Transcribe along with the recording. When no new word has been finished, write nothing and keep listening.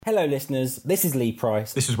Hello listeners, this is Lee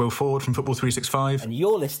Price. This is Will Ford from Football 365. And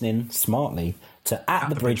you're listening smartly to At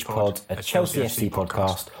the Bridge Pod, a Chelsea FC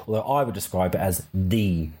podcast, although I would describe it as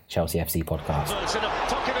the Chelsea FC podcast. It's in a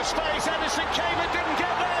pocket of space, Anderson came and didn't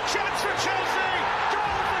get there, chance for Chelsea, goal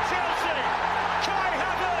for Chelsea, Kai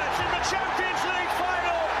Havertz in the Champions League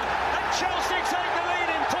final, and Chelsea take the lead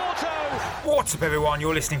in Porto. What's up everyone,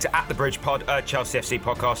 you're listening to At the Bridge Pod, a Chelsea FC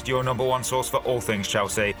podcast, your number one source for all things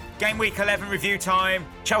Chelsea. Game week 11 review time,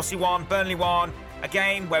 Chelsea won, Burnley won, a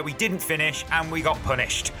game where we didn't finish and we got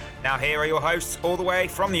punished. Now here are your hosts all the way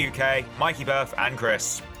from the UK, Mikey Burff and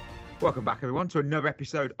Chris. Welcome back everyone to another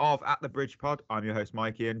episode of At the Bridge Pod. I'm your host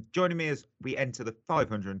Mikey, and joining me as we enter the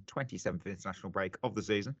 527th international break of the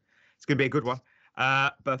season. It's going to be a good one.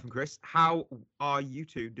 Burff and Chris, how are you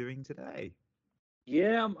two doing today?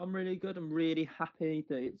 Yeah, I'm really good. I'm really happy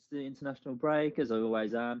that it's the international break, as I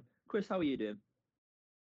always am. Chris, how are you doing?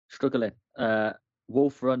 Struggling.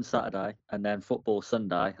 Wolf run Saturday and then football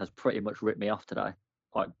Sunday has pretty much ripped me off today.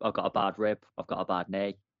 I've got a bad rib, I've got a bad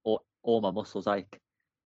knee, all my muscles ache.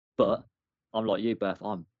 But I'm like you, Beth.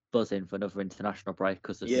 I'm buzzing for another international break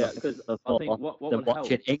because I think what will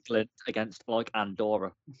watching help, England against like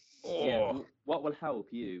Andorra. Yeah, what will help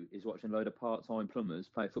you is watching a load of part-time plumbers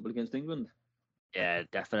play football against England. Yeah,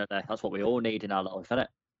 definitely. That's what we all need in our life, isn't it?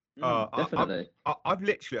 Definitely. I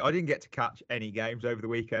didn't get to catch any games over the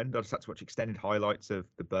weekend. I just had to watch extended highlights of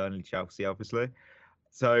the Burnley Chelsea, obviously.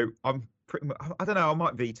 So I'm pretty much, I don't know, I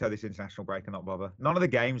might veto this international break and not bother. None of the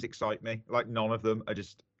games excite me. Like none of them are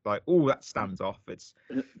just like, oh, that stands off. It's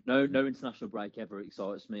no international break ever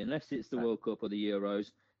excites me unless it's the World Cup or the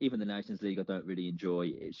Euros. Even the Nations League, I don't really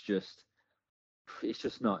enjoy. It's just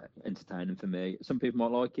not entertaining for me. Some people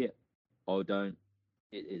might like it. I don't.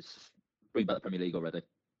 It's bring back the Premier League already.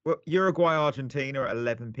 Well, Uruguay, Argentina at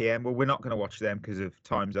 11 p.m. Well, we're not going to watch them because of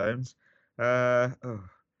time zones.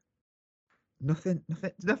 Nothing,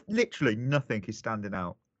 literally nothing is standing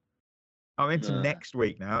out. I'm into next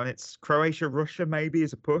week now, and it's Croatia, Russia maybe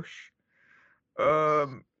as a push.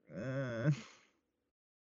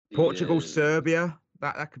 Portugal, Serbia.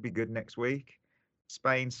 That could be good next week.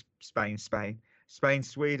 Spain,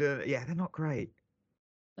 Sweden. Yeah, they're not great.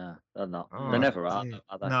 No, they're not. They never are they?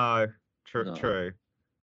 No, true.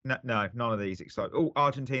 No, none of these excite. Oh,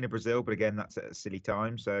 Argentina, Brazil, but again, that's at a silly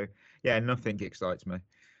time. So, yeah, nothing excites me.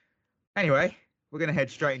 Anyway, we're going to head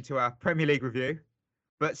straight into our Premier League review.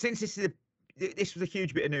 But since this was a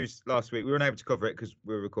huge bit of news last week, we were unable to cover it because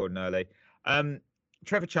we were recording early.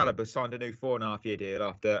 Trevor Chalobah signed a new 4.5-year deal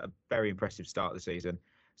after a very impressive start of the season.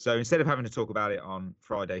 So instead of having to talk about it on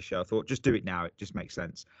Friday's show, I thought just do it now. It just makes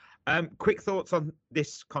sense. Quick thoughts on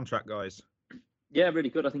this contract, guys? Yeah, really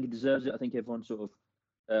good. I think he deserves it. I think everyone sort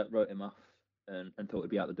of wrote him off and thought he'd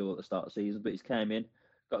be out the door at the start of the season, but he's came in,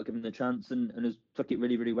 got to give him the chance, and has took it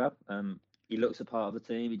really, really well. He looks a part of the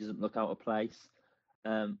team. He doesn't look out of place,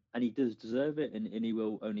 and he does deserve it, and he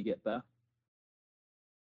will only get better.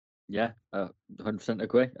 Yeah, 100%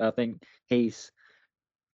 agree. I think he's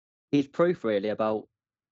proof really about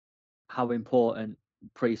how important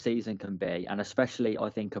pre-season can be, and especially I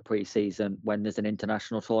think a pre-season when there's an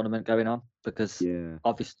international tournament going on, because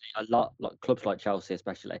obviously a lot like clubs like Chelsea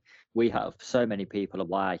especially, we have so many people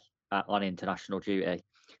away on international duty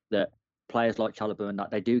that players like Chalobah and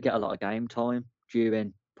that they do get a lot of game time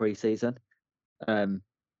during pre-season, and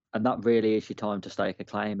that really is your time to stake a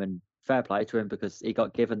claim, and fair play to him because he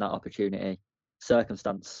got given that opportunity.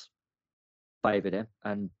 Circumstance favoured him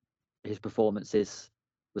and his performances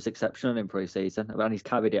was exceptional in pre-season, and he's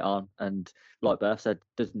carried it on. And like Beth said,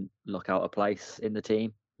 doesn't look out of place in the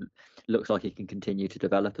team. Looks like he can continue to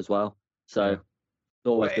develop as well. So it's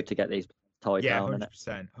always good to get these tied down.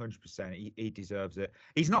 100%. He deserves it.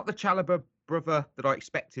 He's not the Chalobah brother that I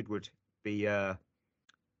expected would be the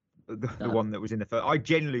one that was in the first. I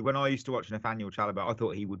genuinely, when I used to watch Nathaniel Chalobah, I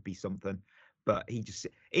thought he would be something. But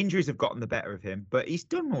injuries have gotten the better of him. But he's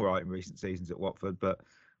done all right in recent seasons at Watford. But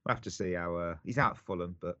we'll have to see how he's out of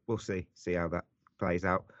Fulham, but we'll see how that plays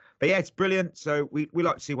out. But yeah, it's brilliant. So we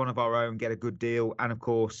like to see one of our own get a good deal and, of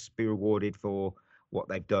course, be rewarded for what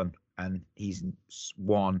they've done. And he's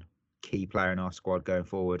one key player in our squad going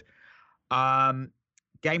forward.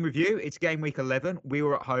 Game review. It's game week 11. We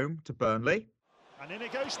were at home to Burnley. And in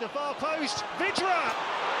it goes to the far post. Vidra!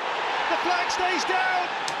 The flag stays down.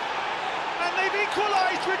 And they've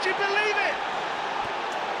equalised. Would you believe it?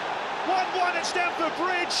 1-1 at Stamford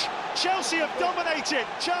Bridge. Chelsea have dominated,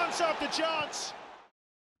 chance after chance.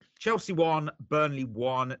 Chelsea won, Burnley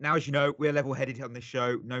won. Now, as you know, we're level-headed on this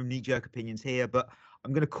show. No knee-jerk opinions here, but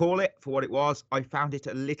I'm going to call it for what it was. I found it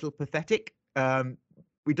a little pathetic.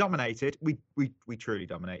 We dominated. We truly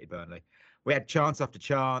dominated Burnley. We had chance after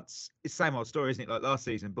chance. It's the same old story, isn't it, like last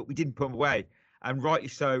season? But we didn't put them away. And rightly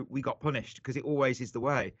so, we got punished because it always is the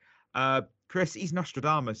way. Chris, he's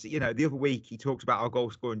Nostradamus. The other week he talked about our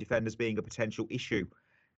goal-scoring defenders being a potential issue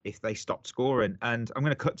if they stopped scoring. And I'm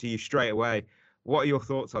going to cut to you straight away. What are your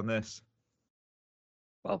thoughts on this?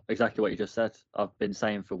 Well, exactly what you just said. I've been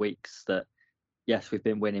saying for weeks that, yes, we've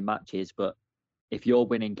been winning matches, but if you're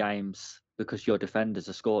winning games because your defenders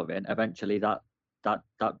are scoring, eventually that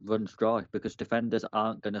runs dry because defenders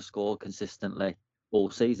aren't going to score consistently all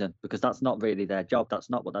season because that's not really their job. That's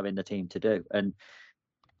not what they're in the team to do. And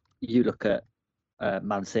you look at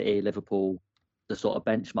Man City, Liverpool, the sort of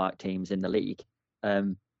benchmark teams in the league,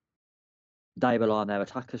 they rely on their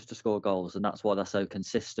attackers to score goals, and that's why they're so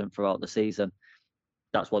consistent throughout the season.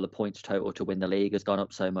 That's why the points total to win the league has gone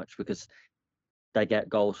up so much because they get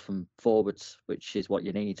goals from forwards, which is what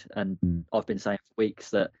you need. And I've been saying for weeks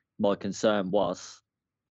that my concern was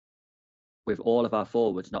with all of our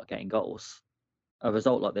forwards not getting goals, a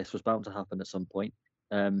result like this was bound to happen at some point.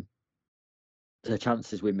 The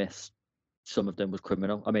chances we missed, some of them was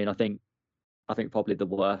criminal. I mean, I think probably the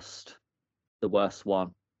worst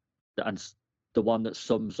one, and the one that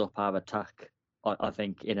sums up our attack, I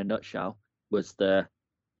think in a nutshell, was the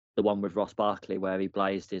one with Ross Barkley where he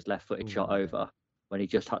blazed his left-footed shot over when he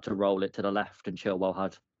just had to roll it to the left and Chilwell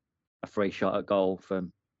had a free shot at goal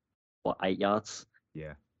from 8 yards.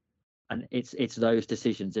 Yeah. And it's those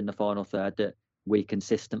decisions in the final third that we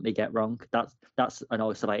consistently get wrong. That's an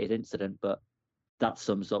isolated incident, but that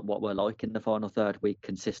sums up what we're like in the final third. We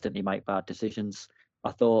consistently make bad decisions.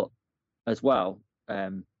 I thought as well,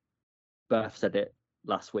 Berth said it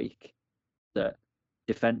last week, that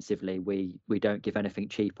defensively we don't give anything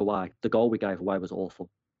cheap away. The goal we gave away was awful.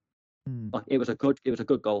 Like it was a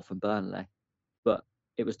good goal from Burnley, but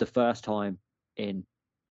it was the first time in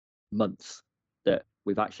months that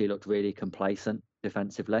we've actually looked really complacent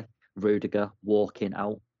defensively. Rudiger walking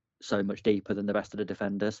out so much deeper than the rest of the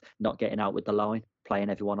defenders, not getting out with the line, playing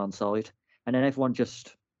everyone on side, and then everyone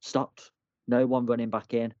just stopped. No one running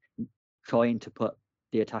back in, trying to put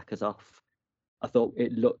the attackers off. I thought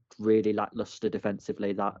it looked really lackluster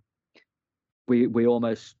defensively. That we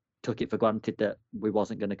almost took it for granted that we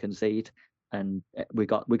wasn't going to concede, and we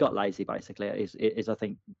got lazy. Basically, is I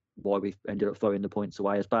think why we ended up throwing the points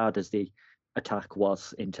away. As bad as the attack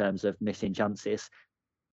was in terms of missing chances,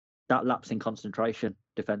 that lapse in concentration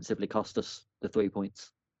defensively cost us the 3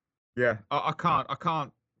 points. Yeah, I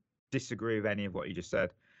can't disagree with any of what you just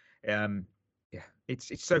said. Yeah,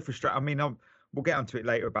 it's so frustrating. I mean, we'll get onto it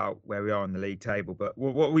later about where we are on the league table, but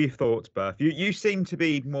what were your thoughts, Berth? You seem to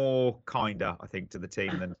be more kinder, I think, to the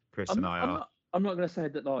team than Chris and I are. I'm not going to say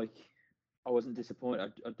that I wasn't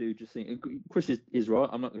disappointed. I do just think Chris is right.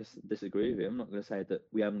 I'm not going to disagree with him. I'm not going to say that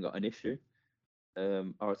we haven't got an issue.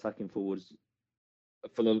 Our attacking forwards,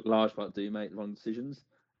 for the large part, do make the wrong decisions.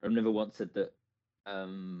 I've never once said that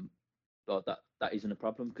that isn't a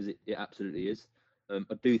problem because it absolutely is.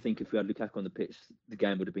 I do think if we had Lukaku on the pitch, the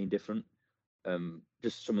game would have been different.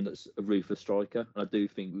 Just someone that's a ruthless striker. And I do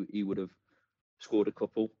think he would have scored a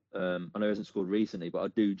couple. I know he hasn't scored recently, but I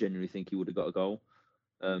do genuinely think he would have got a goal.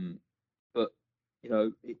 But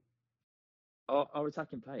our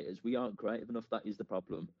attacking players, we aren't creative enough. That is the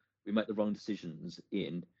problem. We make the wrong decisions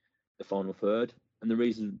in the final third. And the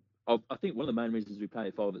reason, I think one of the main reasons we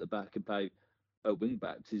play 5 at the back and play wing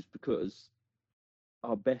backs is because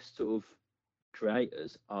our best sort of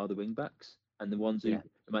creators are the wing backs, and the ones who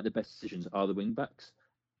make the best decisions are the wing backs,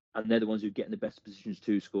 and they're the ones who get in the best positions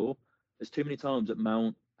to score. There's too many times that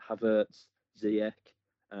Mount, Havertz, Ziyech,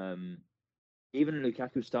 even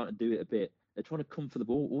Lukaku starting to do it a bit. They're trying to come for the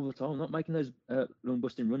ball all the time, not making those long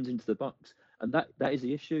busting runs into the box, and that is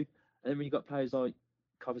the issue. And then when you've got players like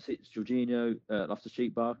Kovacic, Jorginho,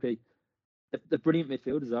 Loftus-Cheek, Barkley, they're brilliant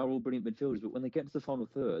midfielders. They're all brilliant midfielders, but when they get to the final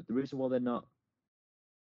third, the reason why they're not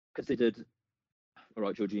considered, all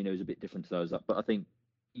right, Jorginho is a bit different to those, but I think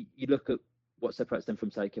you look at what separates them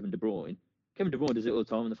from, say, Kevin De Bruyne. Kevin De Bruyne does it all the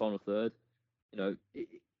time in the final third.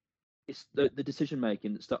 It's the decision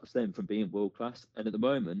making that stops them from being world class. And at the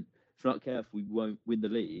moment, if we're not careful, we won't win the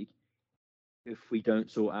league if we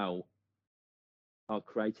don't sort out our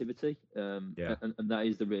creativity. And that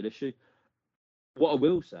is the real issue. What I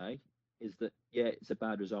will say is that, it's a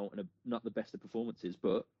bad result and not the best of performances,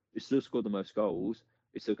 but we still scored the most goals.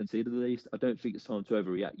 We still conceded the least. I don't think it's time to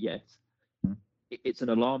overreact yet. It's an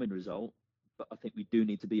alarming result, but I think we do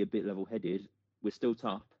need to be a bit level-headed. We're still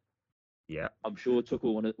top. Yeah, I'm sure Tuchel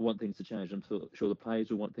will want things to change. I'm sure the players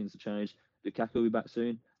will want things to change. Lukaku will be back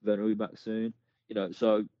soon. Werner will be back soon.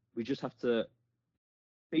 So we just have to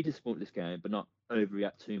be disappointed this game, but not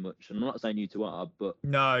overreact too much. And I'm not saying you two are, but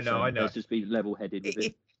No, I know. let's just be level-headed with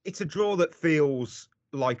it. It's a draw that feels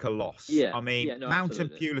like a loss. Yeah, I mean, yeah, no, Mount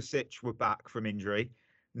and absolutely. Pulisic were back from injury.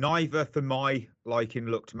 Neither, for my liking,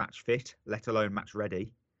 looked match fit, let alone match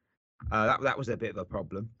ready. That was a bit of a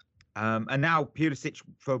problem. And now Pulisic,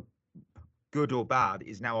 for good or bad,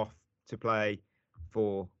 is now off to play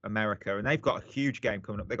for America, and they've got a huge game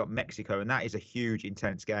coming up. They've got Mexico, and that is a huge,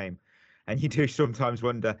 intense game. And you do sometimes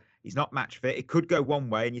wonder, he's not match fit. It could go one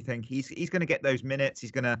way, and you think he's going to get those minutes.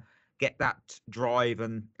 He's going to get that drive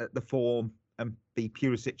and the form and be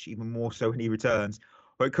Pulisic even more so when he returns.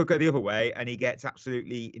 Or it could go the other way, and he gets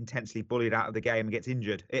absolutely intensely bullied out of the game and gets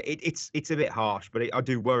injured. It's a bit harsh, but I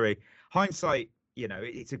do worry. Hindsight,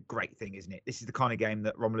 it's a great thing, isn't it? This is the kind of game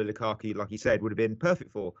that Romelu Lukaku, like you said, would have been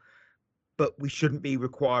perfect for. But we shouldn't be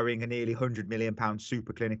requiring a nearly £100 million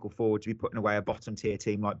super clinical forward to be putting away a bottom tier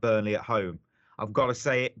team like Burnley at home. I've got to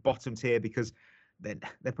say it, bottom tier, because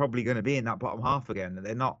they're probably going to be in that bottom half again.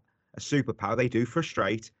 They're not a superpower. They do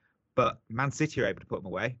frustrate, but Man City are able to put them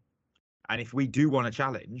away. And if we do want a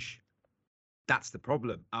challenge, that's the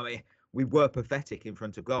problem. I mean, we were pathetic in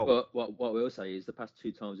front of goal. But what we will say is the past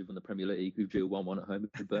 2 times we've won the Premier League, we've drew 1-1 at home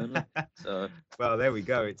with Burnley. So well, there we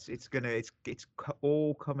go. It's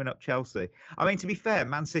all coming up Chelsea. I mean, to be fair,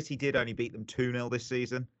 Man City did only beat them 2-0 this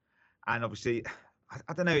season, and obviously,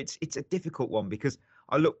 I don't know. It's a difficult one because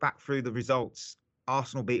I look back through the results.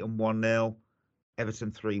 Arsenal beat them 1-0,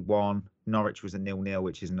 Everton 3-1, Norwich was a 0-0,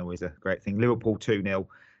 which isn't always a great thing. Liverpool 2-0.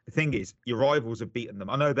 The thing is, your rivals have beaten them.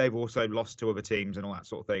 I know they've also lost to other teams and all that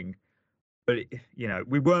sort of thing. But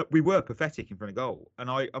we were pathetic in front of goal, and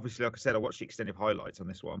I obviously, like I said, I watched the extended highlights on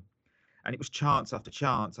this one, and it was chance after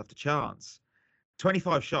chance after chance.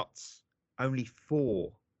 25 shots, only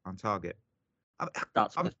 4 on target.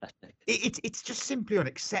 That's pathetic. It's just simply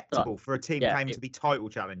unacceptable for a team claiming to be title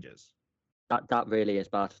challengers. That really is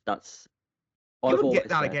bad. You wouldn't get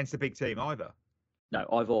that against a big team either. No,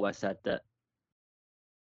 I've always said that.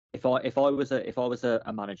 If I was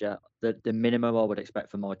a manager, the minimum I would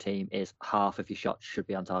expect from my team is half of your shots should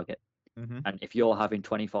be on target. Mm-hmm. And if you're having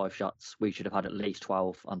 25 shots, we should have had at least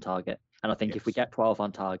 12 on target. And I think if we get 12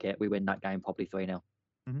 on target, we win that game probably 3-0.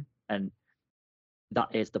 Mm-hmm. And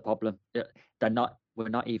that is the problem. We're not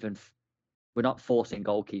forcing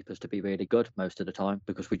goalkeepers to be really good most of the time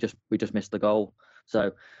because we just missed the goal.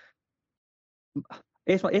 So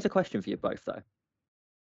here's a question for you both though.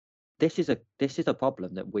 This is a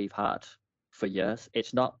problem that we've had for years.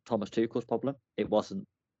 It's not Thomas Tuchel's problem. It wasn't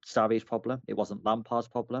Sarri's problem. It wasn't Lampard's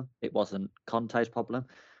problem. It wasn't Conte's problem.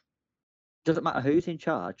 Doesn't matter who's in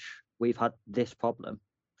charge. We've had this problem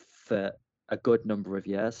for a good number of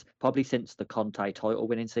years, probably since the Conte title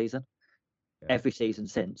winning season. Yeah. Every season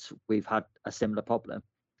since, we've had a similar problem.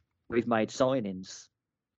 We've made signings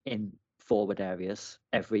in forward areas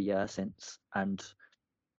every year since, and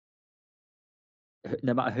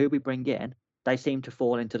no matter who we bring in, they seem to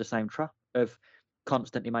fall into the same trap of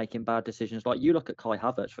constantly making bad decisions. Like you look at Kai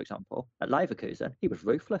Havertz, for example, at Leverkusen, he was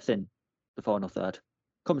ruthless in the final third.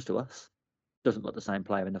 Comes to us, doesn't look the same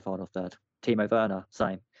player in the final third. Timo Werner,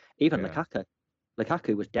 same. Even Lukaku.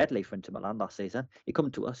 Lukaku was deadly for Inter Milan last season. He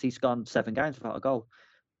come to us, he's gone 7 games without a goal.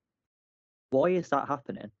 Why is that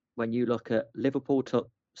happening when you look at Liverpool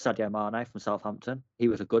took Sadio Mane from Southampton? He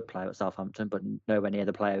was a good player at Southampton, but nowhere near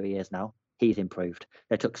the player he is now. He's improved.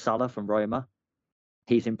 They took Salah from Roma.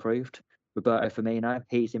 He's improved. Roberto Firmino,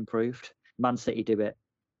 he's improved. Man City do it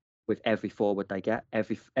with every forward they get.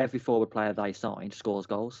 Every forward player they sign scores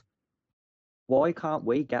goals. Why can't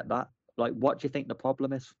we get that? Like, what do you think the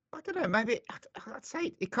problem is? I don't know. Maybe I'd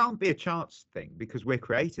say it can't be a chance thing because we're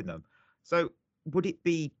creating them. So would it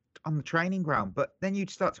be on the training ground? But then you'd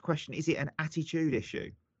start to question, is it an attitude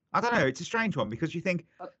issue? I don't know. It's a strange one because you think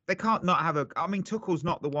they can't not have I mean, Tuchel's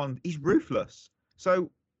not the one. He's ruthless.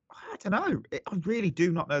 So I don't know. I really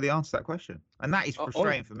do not know the answer to that question. And that is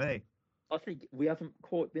frustrating for me. I think we haven't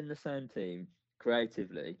quite been the same team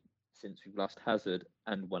creatively since we've lost Hazard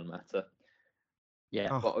and Juan Mata.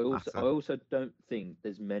 Yeah. But I also don't think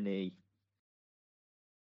there's many.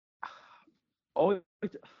 I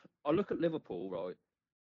look at Liverpool, right?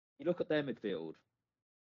 You look at their midfield.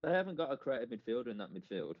 They haven't got a creative midfielder in that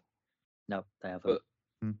midfield. No, they haven't.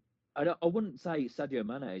 But I wouldn't say Sadio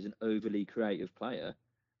Mane is an overly creative player.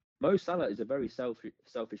 Mo Salah is a very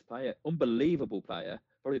selfish player, unbelievable player,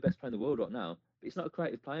 probably the best player in the world right now. But he's not a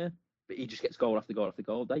creative player. But he just gets goal after goal after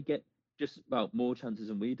goal. They get just about more chances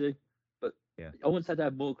than we do. But I wouldn't say they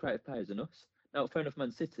have more creative players than us. Now, fair enough,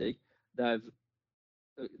 Man City, they have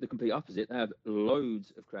the complete opposite. They have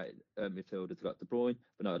loads of creative midfielders. They've got De Bruyne,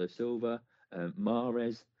 Bernardo Silva,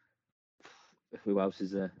 Mahrez. who else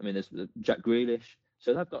is there? I mean, there's Jack Grealish.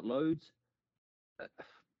 So they've got loads.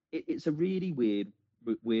 It's a really weird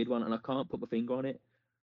one, and I can't put my finger on it.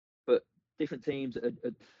 But different teams,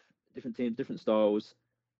 different styles.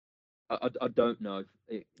 I don't know.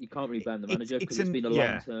 You can't really blame the manager because it's been a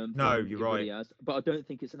long term. No, thing. you're It right. really has. But I don't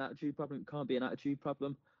think it's an attitude problem. It can't be an attitude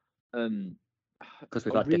problem. Because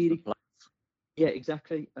we've I had different players. Yeah,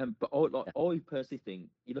 exactly. But I personally think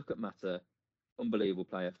you look at Mata, unbelievable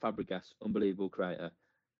player. Fabregas, unbelievable creator.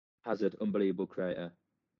 Hazard, unbelievable creator.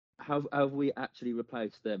 Have we actually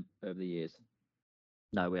replaced them over the years?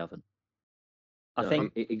 No, we haven't. I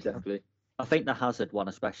think exactly. I think the Hazard one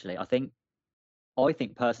especially. I think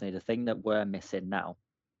personally the thing that we're missing now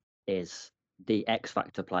is the X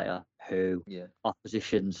factor player who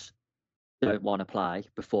oppositions don't want to play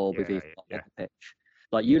before we've even got on the pitch.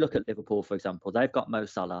 Like you look at Liverpool, for example, they've got Mo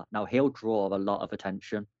Salah. Now he'll draw a lot of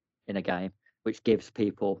attention in a game, which gives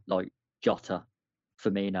people like Jota,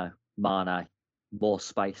 Firmino, Mane more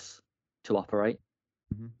space to operate.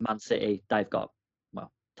 Man City, they've got,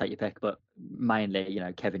 well, take your pick, but mainly,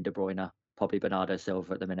 Kevin De Bruyne, probably Bernardo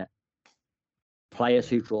Silva at the minute. Players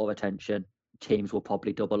who draw attention, teams will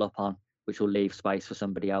probably double up on, which will leave space for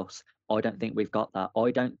somebody else. I don't think we've got that.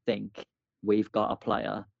 I don't think we've got a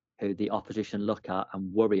player who the opposition look at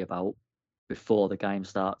and worry about before the game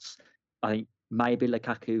starts. I think maybe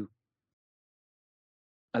Lukaku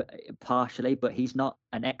partially, but he's not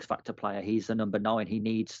an X factor player. He's the number 9. He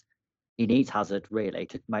needs Hazard really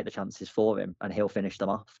to make the chances for him, and he'll finish them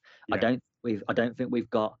off. Yeah. I don't think we've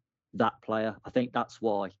got that player. I think that's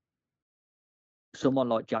why someone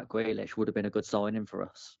like Jack Grealish would have been a good signing for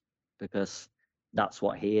us, because that's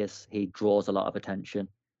what he is. He draws a lot of attention.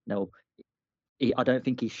 I don't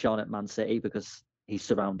think he's shone at Man City because he's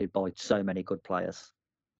surrounded by so many good players.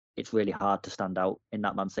 It's really hard to stand out in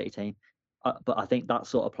that Man City team. But I think that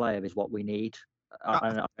sort of player is what we need.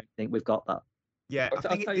 And I don't think we've got that. Yeah, I'll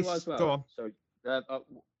tell you as well. Go on. Sorry.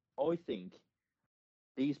 I think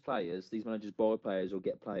these managers buy players or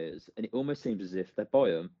get players, and it almost seems as if they buy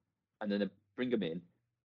them and then they bring them in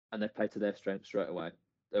and they play to their strength straight away.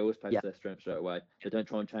 They always play to their strength straight away. They don't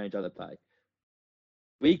try and change how they play.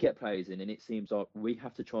 We get players in, and it seems like we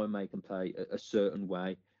have to try and make them play a certain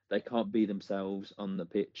way. They can't be themselves on the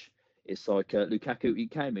pitch. It's like Lukaku. He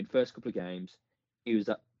came in first couple of games. He was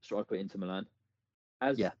that striker at Inter Milan.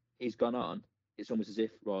 As he's gone on, it's almost as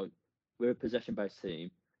if we're a possession-based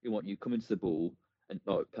team. We want you coming to the ball and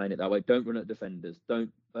playing it that way. Don't run at defenders.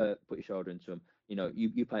 Don't put your shoulder into them.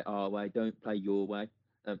 You play our way. Don't play your way.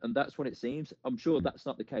 And that's what it seems. I'm sure that's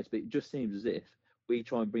not the case, but it just seems as if we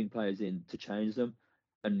try and bring players in to change them,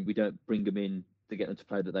 and we don't bring them in to get them to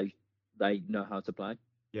play that they know how to play.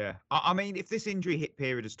 Yeah. I mean, if this injury hit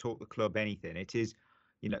period has taught the club anything, it is,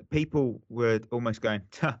 people were almost going,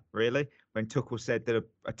 really? When Tuchel said that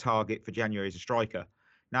a target for January is a striker.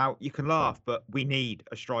 Now, you can laugh, but we need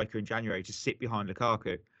a striker in January to sit behind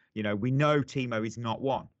Lukaku. We know Timo is not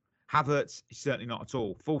one. Havertz is certainly not at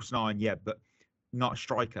all. False 9, but not a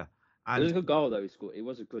striker. And it was a good goal, though, he scored. It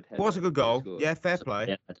was a good header. It was a good goal. Yeah, fair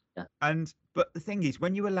play. Yeah. But the thing is,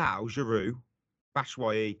 when you allow Giroud,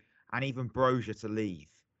 Batshuayi, and even Brozier to leave.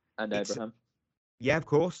 And Abraham. Yeah, of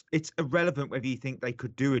course. It's irrelevant whether you think they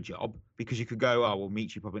could do a job, because you could go, oh, we'll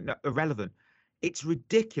meet you probably. No, irrelevant. It's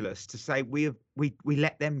ridiculous to say we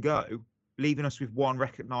let them go, leaving us with one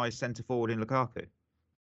recognised centre forward in Lukaku.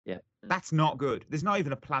 Yeah. That's not good. There's not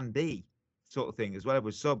even a plan B sort of thing as well.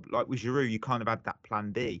 With with Giroud, you kind of had that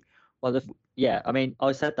plan B. Well, I mean,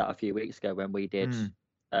 I said that a few weeks ago when we did,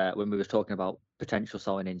 when we was talking about potential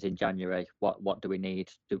signings in January. What do we need?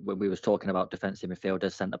 When we was talking about defensive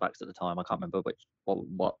midfielders, centre backs at the time. I can't remember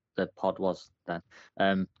what the pod was then.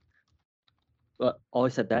 But I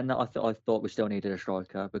said then that I thought we still needed a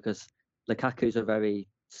striker, because Lukaku's a very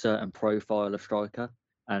certain profile of striker,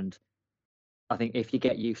 and I think if you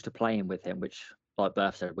get used to playing with him, which, like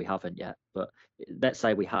Berth said, we haven't yet, but let's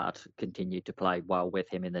say we had continued to play well with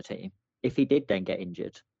him in the team, if he did then get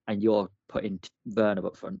injured and you're putting Werner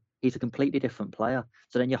up front, he's a completely different player.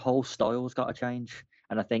 So then your whole style's got to change.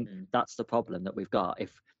 And I think that's the problem that we've got.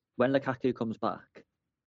 When Lukaku comes back,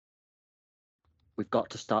 we've got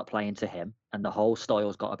to start playing to him, and the whole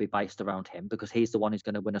style's got to be based around him, because he's the one who's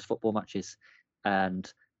going to win us football matches.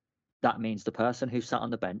 And that means the person who sat on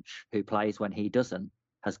the bench, who plays when he doesn't,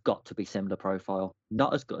 has got to be similar profile.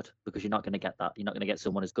 Not as good, because you're not going to get that. You're not going to get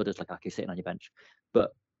someone as good as Lukaku sitting on your bench.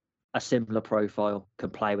 But a similar profile, can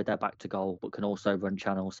play with their back to goal, but can also run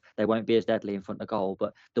channels. They won't be as deadly in front of goal,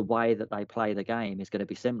 but the way that they play the game is going to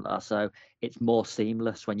be similar. So it's more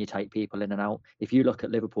seamless when you take people in and out. If you look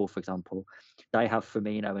at Liverpool, for example, they have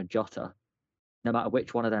Firmino and Jota, no matter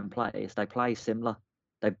which one of them plays, they play similar.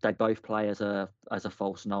 They both play as a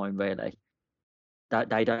false nine, really.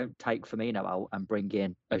 They don't take Firmino out and bring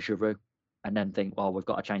in a Giroud and then think, well, we've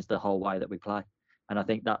got to change the whole way that we play. And I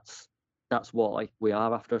think that's why we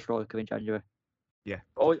are after a striker in January. Yeah.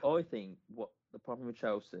 I think what the problem with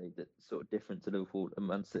Chelsea that's sort of different to Liverpool and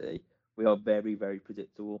Man City, we are very, very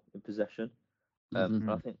predictable in possession. And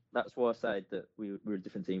I think that's why I said that we're a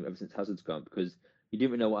different team ever since Hazard's gone, because you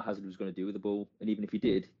didn't really know what Hazard was going to do with the ball. And even if you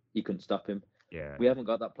did, you couldn't stop him. Yeah. We haven't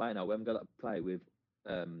got that play now. We haven't got that play with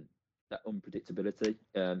that unpredictability.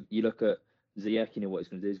 You look at Ziyech, you know what he's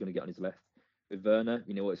going to do. He's going to get on his left. With Werner,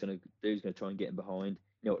 you know what he's going to do. He's going to try and get him behind.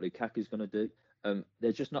 You know what Lukaku's going to do.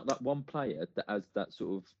 There's just not that one player that has that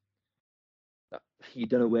sort of, you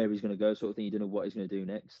don't know where he's going to go sort of thing. You don't know what he's going to do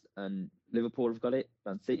next. And Liverpool have got it.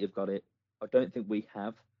 Man City have got it. I don't think we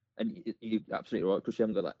have. And you're absolutely right, because we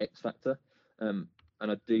haven't got that X factor. And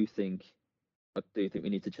I do think we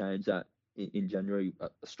need to change that in January. A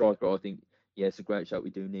striker, I think, yeah, it's a great shout. We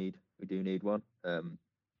do need one. It'll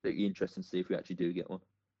be interesting to see if we actually do get one.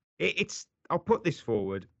 I'll put this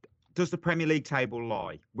forward. Does the Premier League table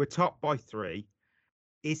lie? We're top by 3.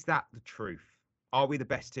 Is that the truth? Are we the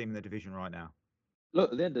best team in the division right now?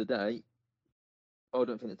 Look, at the end of the day, I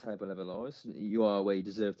don't think the table ever lies. You are where you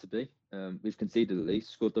deserve to be. We've conceded at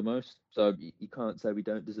least, scored the most. So you can't say we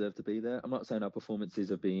don't deserve to be there. I'm not saying our performances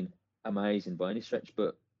have been amazing by any stretch,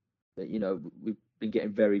 but you know, we've been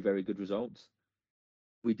getting very, very good results.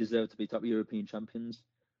 We deserve to be top European champions.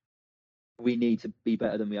 We need to be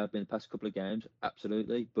better than we have been the past couple of games,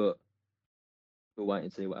 absolutely. But we'll wait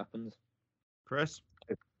and see what happens. Chris?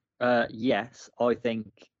 Yes, I think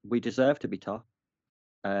we deserve to be top.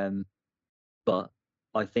 But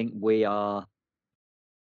I think we are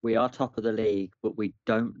top of the league, but we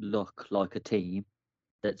don't look like a team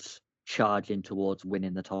that's charging towards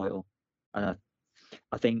winning the title. And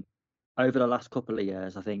I think over the last couple of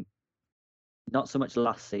years, I think not so much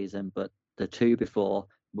last season, but the 2 before,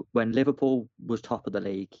 when Liverpool was top of the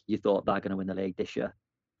league, you thought they're going to win the league this year.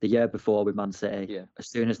 The year before with Man City, as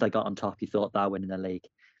soon as they got on top, you thought they're winning the league.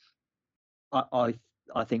 I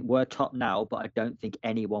think we're top now, but I don't think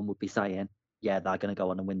anyone would be saying, yeah, they're going to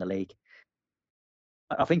go on and win the league.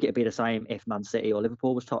 I think it'd be the same if Man City or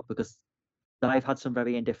Liverpool was top, because they've had some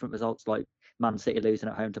very indifferent results, like Man City losing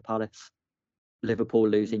at home to Palace, Liverpool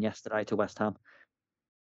losing yesterday to West Ham.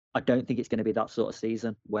 I don't think it's going to be that sort of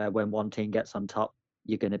season where when one team gets on top,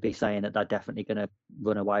 you're going to be saying that they're definitely going to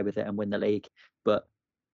run away with it and win the league. But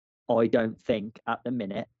I don't think at the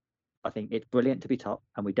minute, I think it's brilliant to be top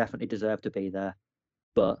and we definitely deserve to be there.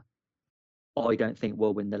 But I don't think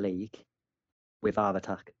we'll win the league with our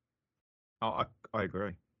attack. I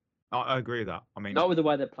agree. I agree with that. I mean, not with the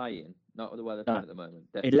way they're playing. Not with the way they're playing at the moment.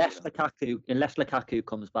 Unless Lukaku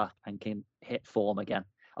comes back and can hit form again,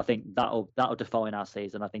 I think that'll define our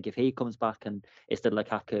season. I think if he comes back and it's the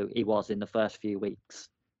Lukaku he was in the first few weeks,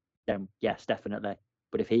 then yes, definitely.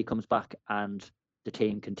 But if he comes back and the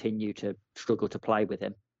team continue to struggle to play with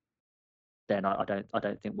him, then I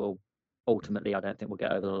don't think we'll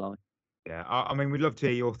get over the line. Yeah, I mean, we'd love to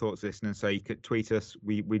hear your thoughts, listeners. So you could tweet us.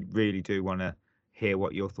 We really do want to hear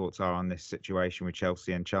what your thoughts are on this situation with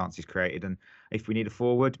Chelsea and chances created. And if we need a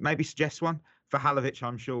forward, maybe suggest one. For Halovic,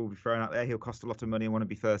 I'm sure will be thrown out there. He'll cost a lot of money and want to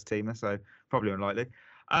be first teamer, so probably unlikely.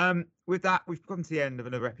 With that, we've come to the end of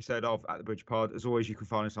another episode of At the Bridge Pod. As always, you can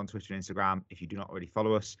find us on Twitter and Instagram if you do not already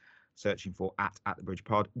follow us, searching for at the Bridge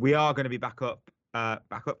Pod. We are going to be back up.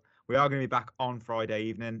 We are going to be back on Friday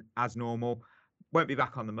evening as normal. Won't be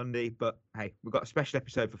back on the Monday, but hey, we've got a special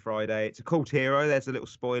episode for Friday. It's a cult hero. There's a little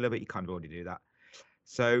spoiler, but you kind of already do that.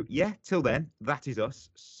 So yeah, till then, that is us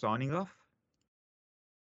signing off.